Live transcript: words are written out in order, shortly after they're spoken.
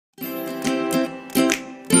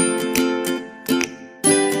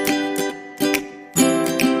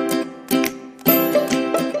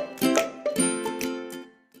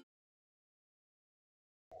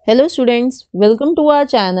Hello students, welcome to our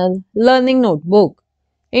channel Learning Notebook.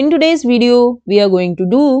 In today's video, we are going to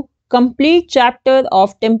do complete chapter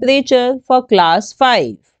of temperature for class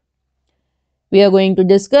 5. We are going to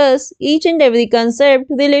discuss each and every concept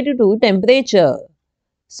related to temperature.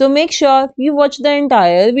 So make sure you watch the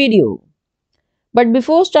entire video. But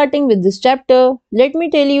before starting with this chapter, let me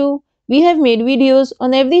tell you, we have made videos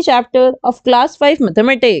on every chapter of class 5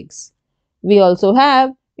 mathematics. We also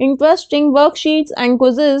have interesting worksheets and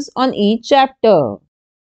quizzes on each chapter.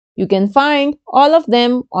 You can find all of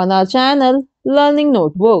them on our channel Learning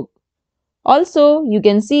Notebook. Also, you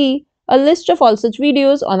can see a list of all such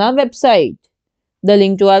videos on our website. The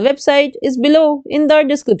link to our website is below in the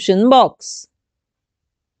description box.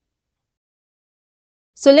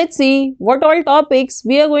 So let's see what all topics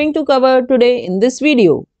we are going to cover today in this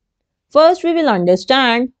video. First, we will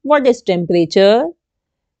understand what is temperature.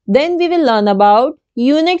 Then we will learn about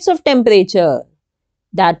units of temperature,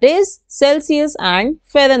 that is Celsius and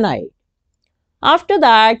Fahrenheit. After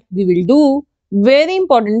that, we will do very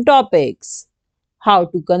important topics. How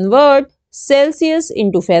to convert Celsius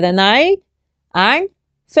into Fahrenheit and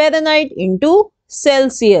Fahrenheit into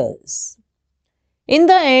Celsius. In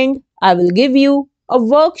the end, I will give you a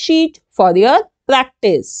worksheet for your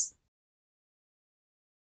practice.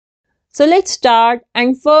 So let's start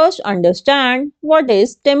and first understand what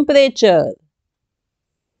is temperature.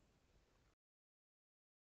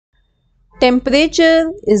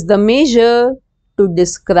 Temperature is the measure to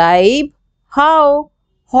describe how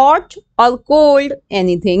hot or cold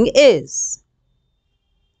anything is.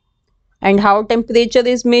 And how temperature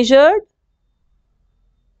is measured?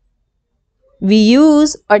 We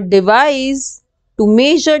use a device to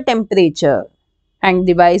measure temperature, and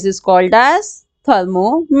device is called as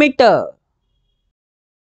thermometer,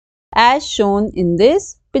 as shown in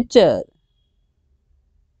this picture.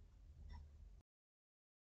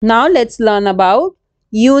 Now let's learn about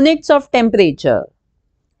units of temperature.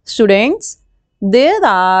 Students, there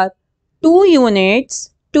are two units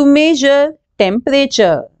to measure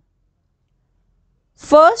temperature.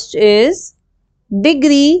 First is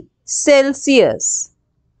degree Celsius,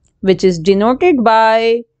 which is denoted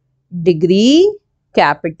by degree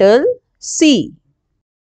capital C.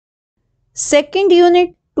 Second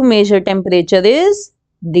unit to measure temperature is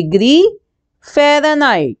degree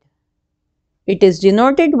Fahrenheit. It is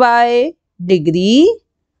denoted by degree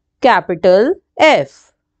capital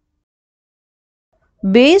F.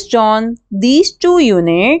 Based on these two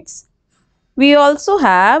units, we also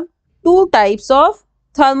have two types of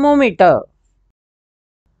thermometer.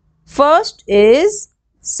 First is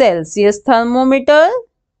Celsius thermometer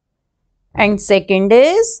and second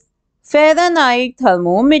is Fahrenheit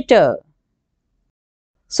thermometer.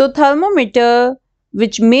 So thermometer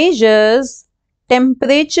which measures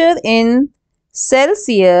temperature in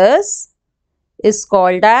Celsius is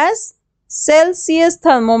called as Celsius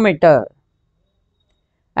thermometer,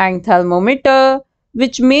 and thermometer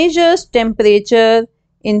which measures temperature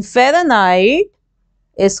in Fahrenheit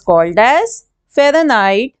is called as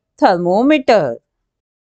Fahrenheit thermometer.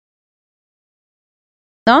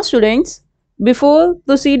 Now students, before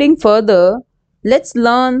proceeding further, let's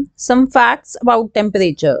learn some facts about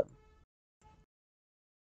temperature.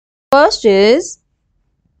 First is,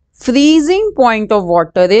 freezing point of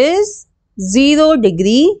water is 0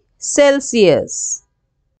 degree Celsius.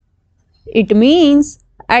 It means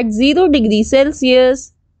at 0 degree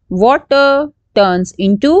Celsius, water turns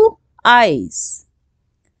into ice.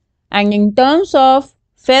 And in terms of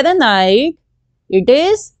Fahrenheit, it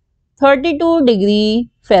is 32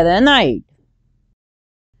 degree Fahrenheit.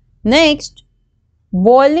 Next,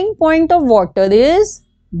 boiling point of water is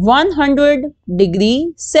 100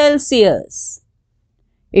 degree Celsius.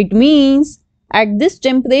 It means at this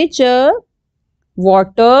temperature,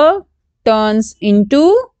 water turns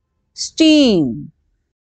into steam.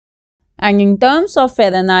 And in terms of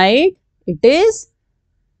Fahrenheit, it is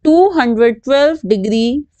 212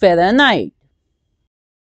 degree Fahrenheit.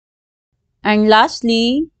 And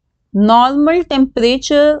lastly, normal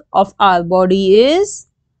temperature of our body is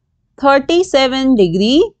 37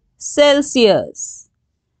 degree Celsius.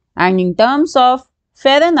 And in terms of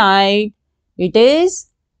Fahrenheit, it is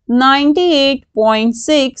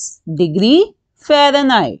 98.6 degree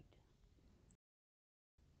Fahrenheit.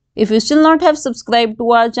 If you still not have subscribed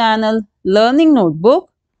to our channel Learning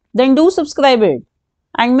Notebook, then do subscribe it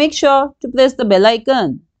and make sure to press the bell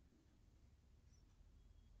icon.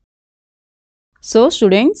 So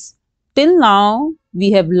students, till now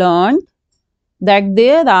we have learned that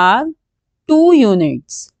there are two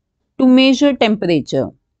units to measure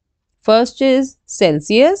temperature. First is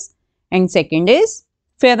Celsius and second is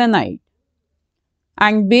Fahrenheit.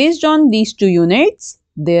 And based on these two units,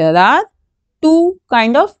 there are two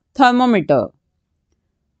kind of thermometer.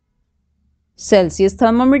 Celsius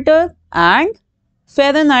thermometer and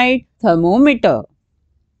Fahrenheit thermometer.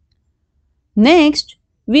 Next,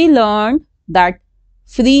 we learned that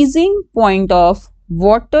freezing point of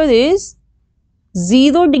water is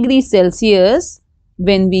 0 degrees Celsius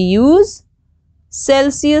when we use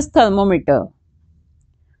Celsius thermometer.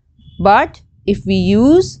 But if we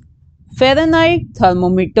use Fahrenheit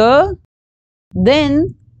thermometer,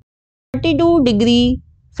 then 32 degree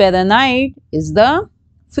Fahrenheit is the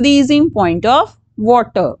freezing point of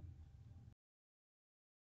water.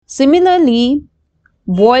 Similarly,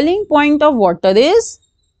 boiling point of water is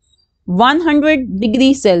 100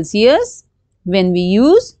 degrees Celsius when we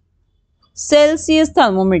use Celsius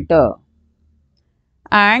thermometer.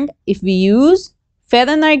 And if we use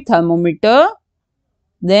Fahrenheit thermometer,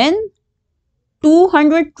 then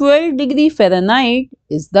 212 degree Fahrenheit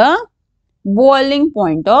is the boiling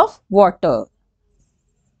point of water.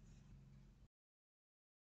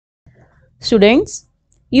 Students,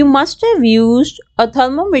 you must have used a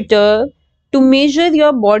thermometer to measure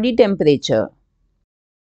your body temperature.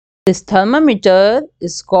 This thermometer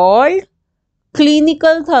is called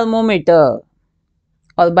clinical thermometer,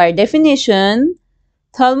 or by definition,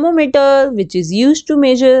 thermometer which is used to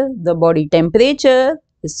measure the body temperature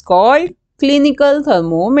is called clinical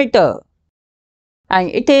thermometer, and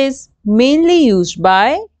it is mainly used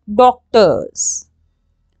by doctors.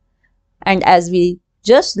 And as we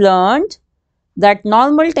just learned, that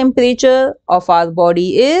normal temperature of our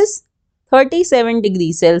body is 37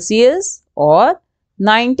 degrees Celsius or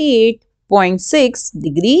 98.6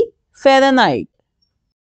 degree Fahrenheit.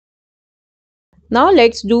 Now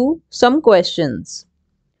let's do some questions.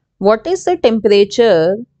 What is the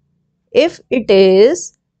temperature if it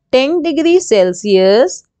is 10 degrees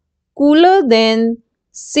Celsius cooler than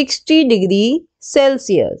 60 degree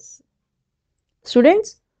Celsius?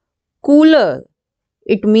 Students, cooler,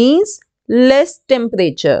 it means less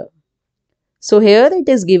temperature. So here it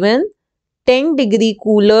is given 10 degree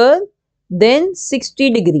cooler than 60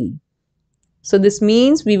 degree. So this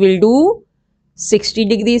means we will do 60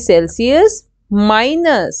 degrees Celsius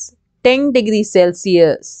minus 10 degrees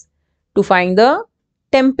Celsius to find the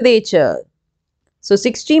temperature. So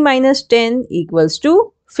 60 minus 10 equals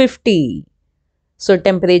to 50. So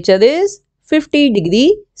temperature is 50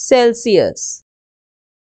 degree Celsius.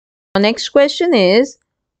 Our next question is,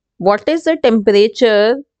 what is the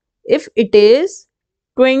temperature if it is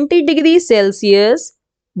 20 degrees Celsius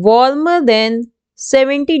warmer than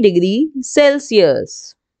 70 degrees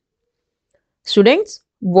Celsius? Students,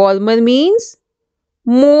 warmer means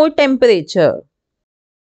more temperature.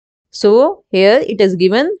 So here it is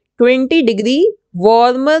given 20 degree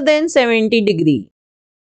warmer than 70 degree.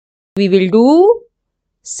 We will do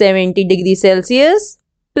 70 degrees Celsius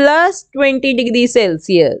plus 20 degrees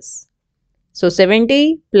Celsius. So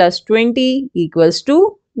 70 plus 20 equals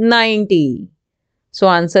to 90. So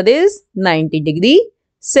answer is 90 degree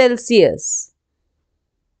Celsius.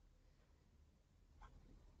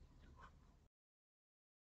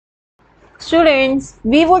 Students,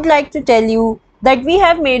 we would like to tell you that we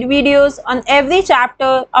have made videos on every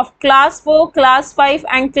chapter of Class 4, Class 5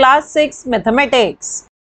 and Class 6 Mathematics.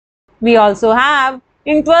 We also have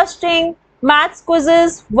interesting maths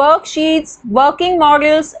quizzes, worksheets, working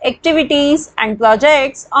models, activities and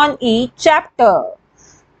projects on each chapter.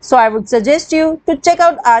 So I would suggest you to check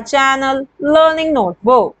out our channel Learning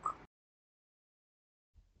Notebook.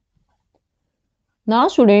 Now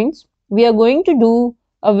students, we are going to do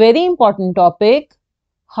a very important topic,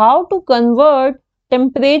 how to convert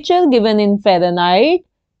temperature given in Fahrenheit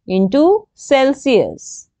into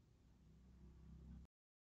Celsius.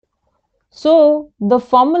 So the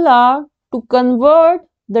formula to convert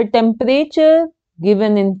the temperature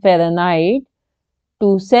given in Fahrenheit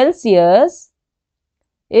to Celsius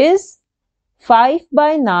is 5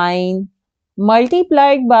 by 9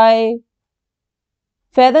 multiplied by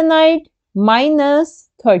Fahrenheit minus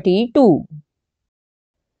 32.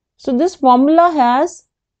 So this formula has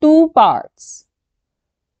two parts.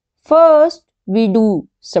 First, we do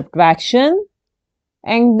subtraction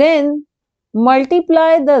and then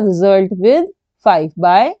multiply the result with 5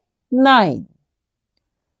 by 9.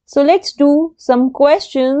 So let's do some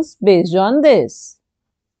questions based on this.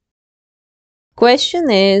 Question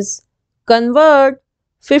is, convert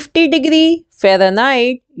 50 degree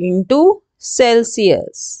Fahrenheit into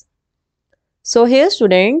Celsius. So here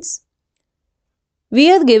students,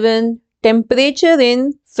 we are given temperature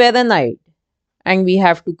in Fahrenheit and we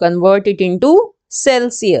have to convert it into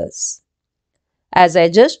Celsius. As I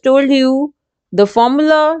just told you, the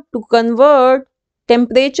formula to convert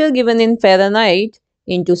temperature given in Fahrenheit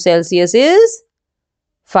into Celsius is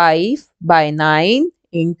 5 by 9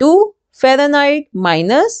 into Fahrenheit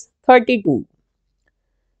minus 32.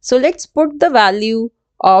 So let's put the value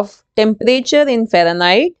of temperature in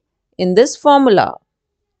Fahrenheit in this formula.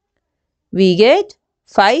 We get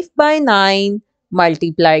 5 by 9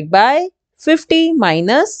 multiplied by 50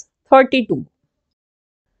 minus 32.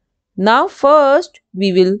 Now first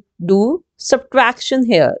we will do subtraction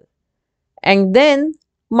here and then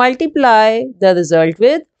multiply the result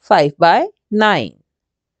with 5 by 9.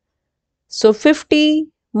 So 50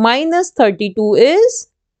 minus 32 is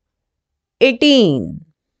 18.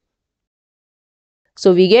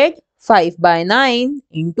 So we get 5 by 9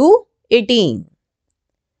 into 18.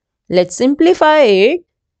 Let's simplify it.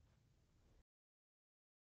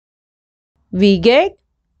 We get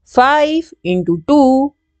 5 into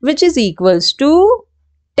 2, which is equals to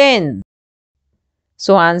 10.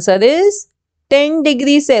 So answer is 10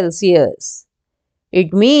 degrees Celsius.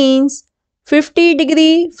 It means 50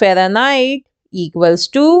 degree Fahrenheit equals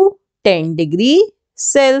to 10 degree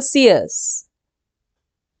Celsius.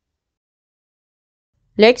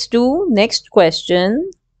 Let's do next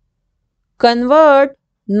question. Convert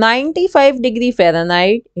 95 degree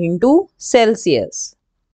Fahrenheit into Celsius.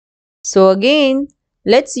 So again,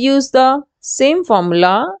 let's use the same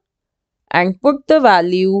formula and put the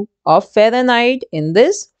value of Fahrenheit in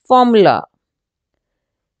this formula.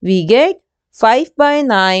 We get 5 by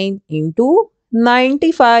 9 into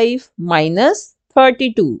 95 minus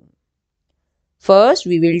 32. First,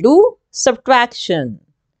 we will do subtraction.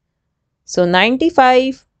 So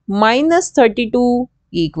 95 minus 32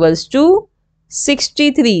 equals to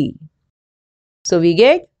 63. So we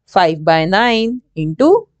get 5 by 9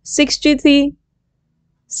 into 63.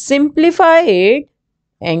 Simplify it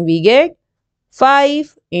and we get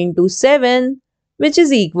 5 into 7, which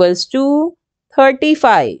is equals to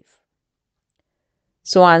 35.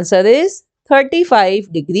 So answer is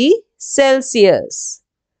 35 degree Celsius.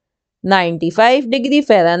 95 degree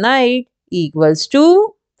Fahrenheit equals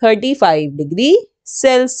to 35 degree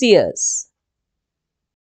Celsius.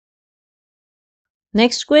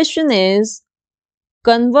 Next question is,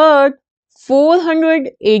 convert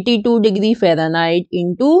 482 degree Fahrenheit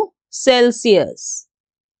into Celsius.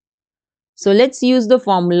 So let's use the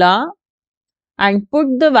formula and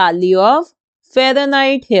put the value of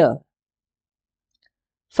Fahrenheit here.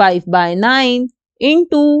 5 by 9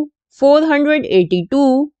 into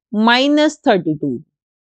 482 minus 32.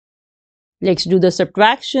 Let's do the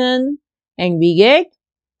subtraction and we get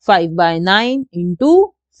 5 by 9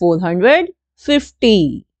 into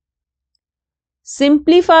 450.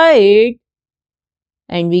 Simplify it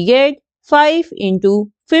and we get 5 into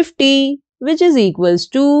 50, which is equals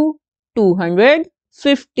to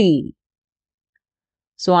 250.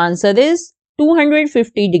 So answer is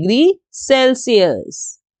 250 degree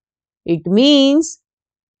Celsius. It means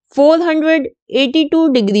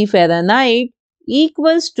 482 degree Fahrenheit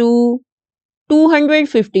equals to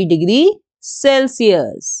 250 degree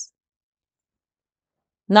Celsius.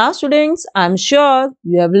 Now students, I am sure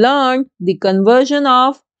you have learned the conversion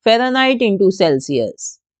of Fahrenheit into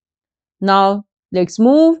Celsius. Now let's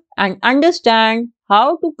move and understand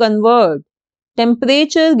how to convert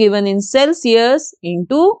temperature given in Celsius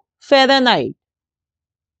into Fahrenheit.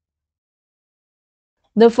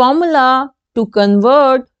 The formula to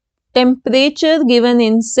convert temperature given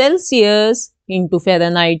in Celsius into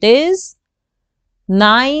Fahrenheit is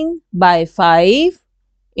 9 by 5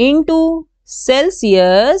 into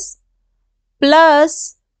Celsius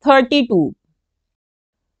plus 32.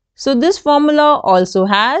 So this formula also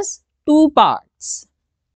has two parts.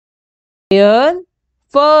 Here,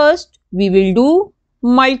 first we will do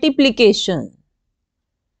multiplication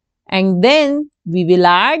and then we will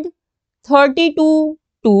add 32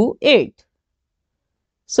 to it.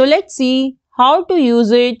 So let's see how to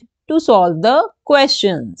use it to solve the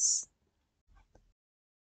questions.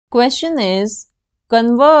 Question is,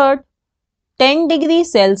 convert 10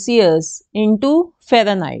 degrees Celsius into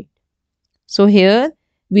Fahrenheit. So here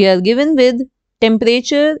we are given with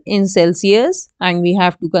temperature in Celsius and we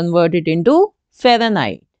have to convert it into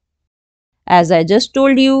Fahrenheit. As I just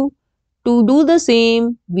told you, to do the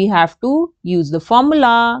same we have to use the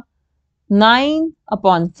formula 9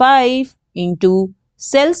 upon 5 into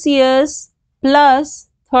Celsius plus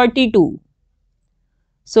 32.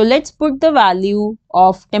 So let's put the value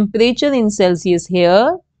of temperature in Celsius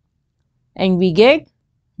here and we get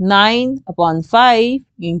 9 upon 5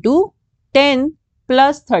 into 10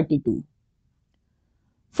 plus 32.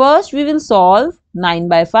 First we will solve 9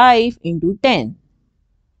 by 5 into 10.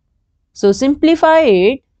 So simplify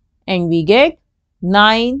it and we get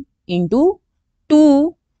 9 into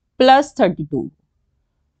 2 plus 32.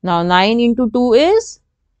 Now 9 into 2 is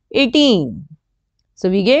 18. So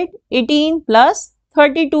we get 18 plus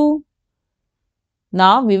 32.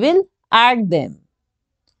 Now we will add them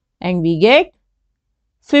and we get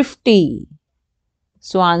 50.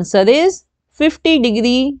 So answer is 50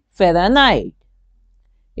 degree Fahrenheit.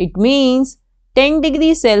 It means 10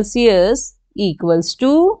 degree Celsius equals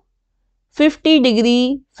to 50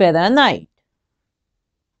 degree Fahrenheit.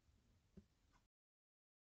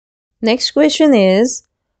 Next question is,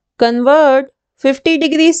 convert 50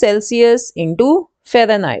 degree Celsius into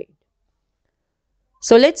Fahrenheit.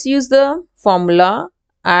 So let's use the formula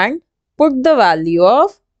and put the value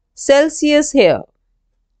of Celsius here.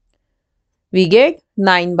 We get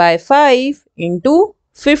 9 by 5 into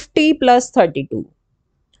 50 plus 32.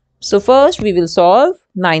 So first we will solve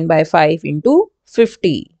 9 by 5 into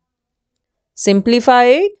 50. Simplify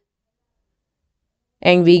it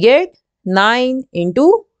and we get 9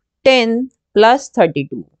 into 10 plus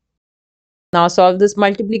 32. Now solve this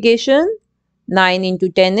multiplication. 9 into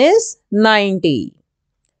 10 is 90.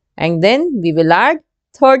 And then we will add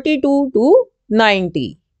 32 to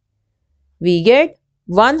 90. We get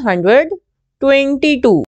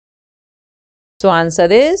 122. So answer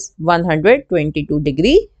is 122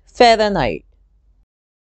 degree Fahrenheit.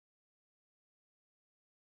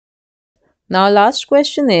 Now last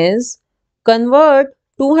question is, convert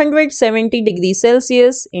 270 degrees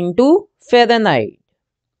Celsius into Fahrenheit.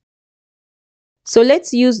 So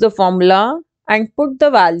let's use the formula and put the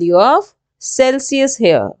value of Celsius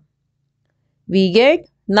here. We get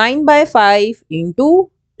 9 by 5 into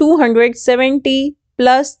 270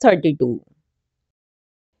 plus 32.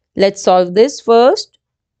 Let's solve this first.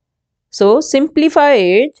 So simplify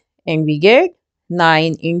it and we get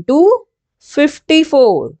 9 into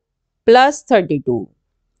 54 plus 32.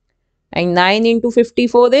 And 9 into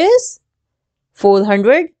 54 is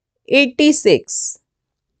 486.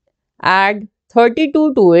 Add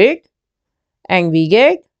 32 to it and we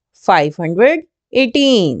get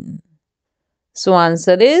 518. So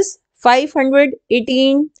answer is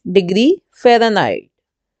 518 degree Fahrenheit.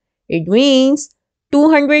 It means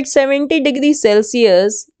 270 degrees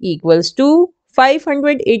Celsius equals to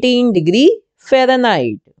 518 degree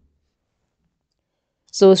Fahrenheit.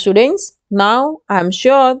 So students, now I am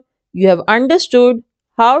sure you have understood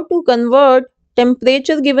how to convert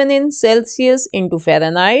temperature given in Celsius into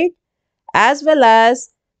Fahrenheit as well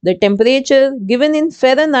as the temperature given in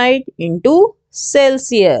Fahrenheit into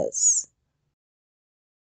Celsius.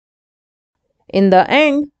 In the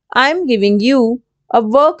end, I am giving you a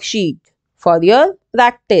worksheet for your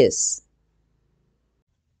practice.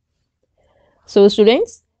 So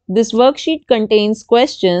students, this worksheet contains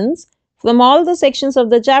questions from all the sections of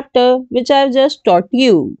the chapter which I have just taught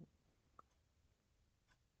you.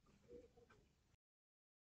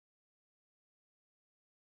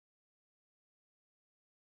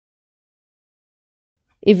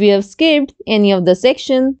 If you have skipped any of the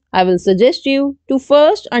section, I will suggest you to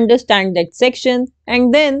first understand that section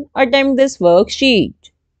and then attempt this worksheet.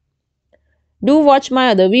 Do watch my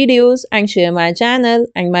other videos and share my channel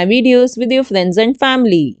and my videos with your friends and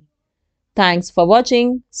family. Thanks for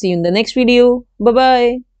watching. See you in the next video. Bye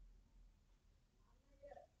bye.